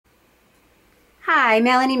Hi,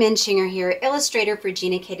 Melanie Muenchinger here, illustrator for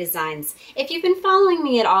Gina K Designs. If you've been following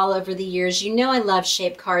me at all over the years, you know I love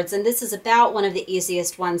shape cards, and this is about one of the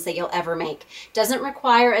easiest ones that you'll ever make. Doesn't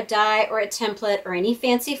require a die or a template or any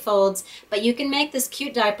fancy folds, but you can make this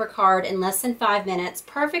cute diaper card in less than 5 minutes,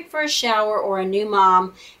 perfect for a shower or a new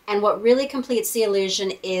mom. And what really completes the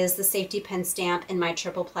illusion is the safety pin stamp in my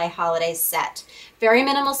Triple Play Holiday set. Very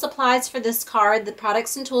minimal supplies for this card, the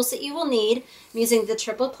products and tools that you will need. I'm using the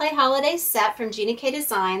Triple Play Holiday set from Gina K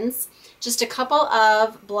Designs. Just a couple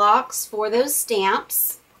of blocks for those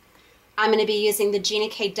stamps. I'm going to be using the Gina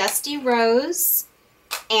K Dusty Rose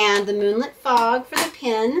and the Moonlit Fog for the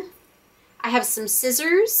pin. I have some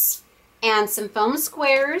scissors and some foam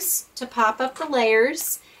squares to pop up the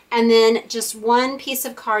layers, and then just one piece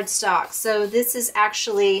of cardstock. So this is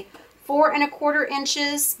actually 4 1/4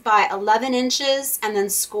 inches by 11 inches and then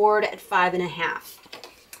scored at 5 1/2.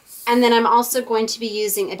 And then I'm also going to be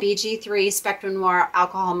using a BG3 Spectrum Noir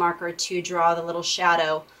alcohol marker to draw the little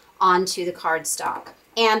shadow onto the cardstock.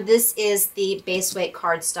 And this is the base weight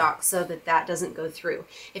cardstock so that that doesn't go through.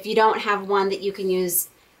 If you don't have one that you can use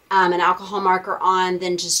an alcohol marker on,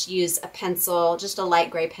 then just use a pencil, just a light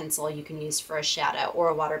gray pencil you can use for a shadow, or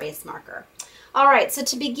a water-based marker. All right, so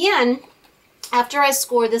to begin, after I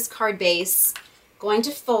score this card base, I'm going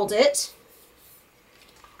to fold it,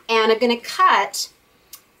 and I'm going to cut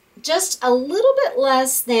just a little bit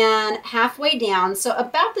less than halfway down, so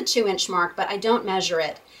about the 2-inch mark, but I don't measure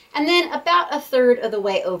it, and then about 1/3 of the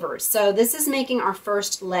way over. So this is making our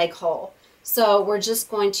first leg hole. So we're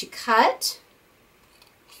just going to cut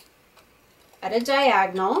at a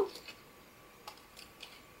diagonal.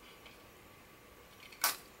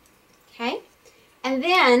 Okay, and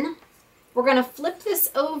then we're going to flip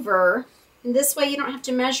this over, and this way you don't have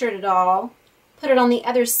to measure it at all. Put it on the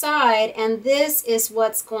other side, and this is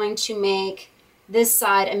what's going to make this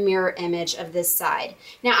side a mirror image of this side.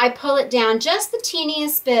 Now I pull it down just the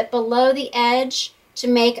teeniest bit below the edge to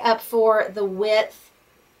make up for the width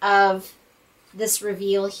of this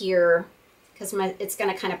reveal here, because it's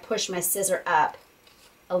going to kind of push my scissor up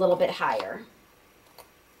a little bit higher.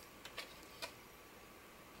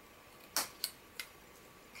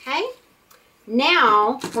 Okay,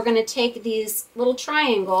 now we're going to take these little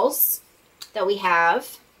triangles that we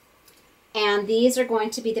have, and these are going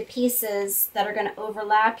to be the pieces that are going to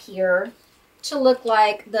overlap here to look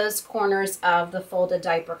like those corners of the folded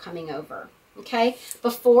diaper coming over. Okay,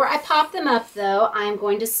 before I pop them up though, I'm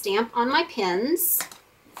going to stamp on my pins.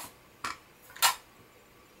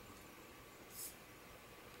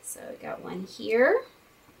 So I got one here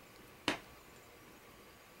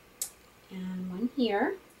and one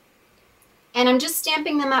here. And I'm just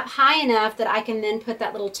stamping them up high enough that I can then put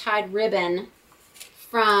that little tied ribbon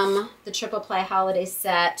from the Triple Play Holiday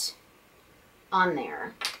set on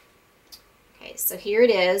there. Okay, so here it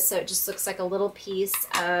is. So it just looks like a little piece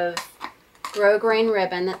of grosgrain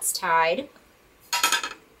ribbon that's tied.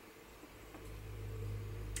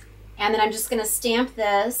 And then I'm just going to stamp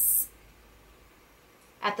this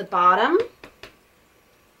at the bottom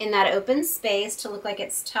in that open space to look like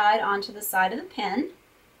it's tied onto the side of the pin.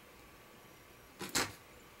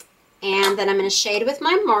 And then I'm going to shade with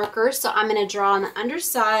my marker, so I'm going to draw on the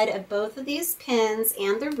underside of both of these pins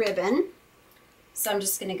and the ribbon. So I'm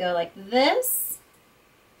just going to go like this,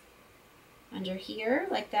 under here,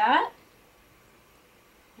 like that,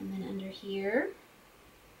 and then under here.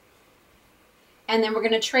 And then we're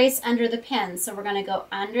going to trace under the pin. So we're going to go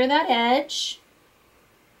under that edge,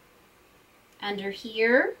 under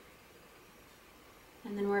here,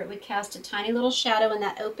 and then where it would cast a tiny little shadow in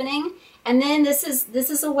that opening. And then this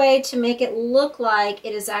is a way to make it look like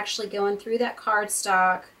it is actually going through that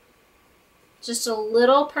cardstock, just a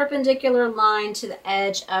little perpendicular line to the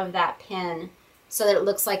edge of that pin so that it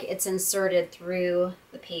looks like it's inserted through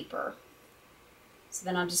the paper. So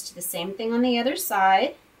then I'll just do the same thing on the other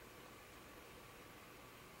side.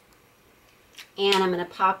 And I'm going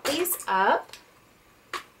to pop these up.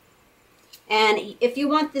 And if you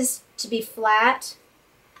want this to be flat,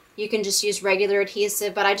 you can just use regular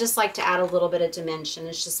adhesive, but I just like to add a little bit of dimension.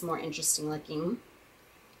 It's just more interesting looking.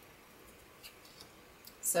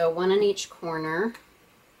 So one on each corner.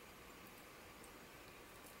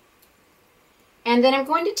 And then I'm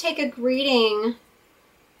going to take a greeting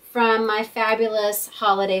from my fabulous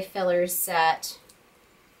holiday fillers set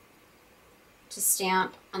to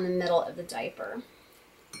stamp on the middle of the diaper.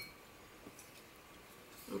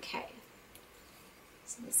 Okay.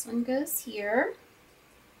 So this one goes here.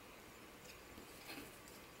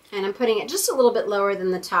 And I'm putting it just a little bit lower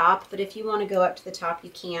than the top, but if you want to go up to the top, you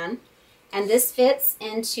can. And this fits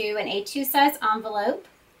into an A2 size envelope,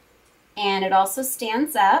 and it also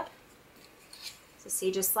stands up. So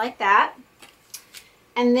see, just like that.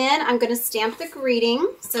 And then I'm going to stamp the greeting.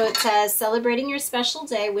 So it says, celebrating your special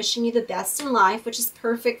day, wishing you the best in life, which is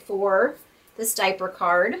perfect for this diaper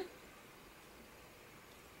card.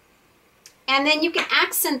 And then you can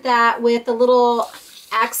accent that with the little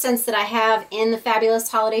accents that I have in the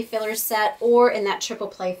Fabulous Holiday Filler set or in that Triple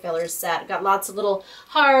Play Filler set. I've got lots of little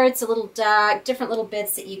hearts, a little duck, different little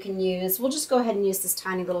bits that you can use. We'll just go ahead and use this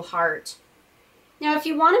tiny little heart. Now, if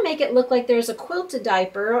you want to make it look like there's a quilted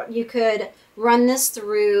diaper, you could run this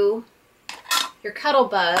through your Cuddle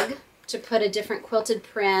Bug to put a different quilted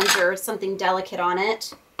print or something delicate on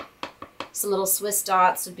it. Some little Swiss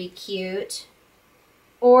dots would be cute.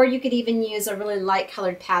 Or you could even use a really light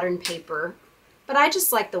colored pattern paper. But I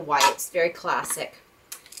just like the white. It's very classic.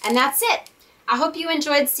 And that's it. I hope you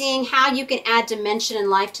enjoyed seeing how you can add dimension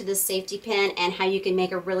and life to this safety pin and how you can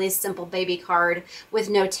make a really simple baby card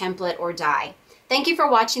with no template or die. Thank you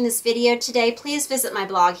for watching this video today. Please visit my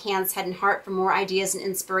blog, Hands, Head, and Heart, for more ideas and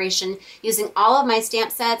inspiration using all of my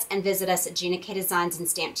stamp sets, and visit us at Gina K Designs and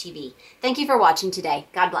Stamp TV. Thank you for watching today.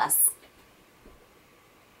 God bless.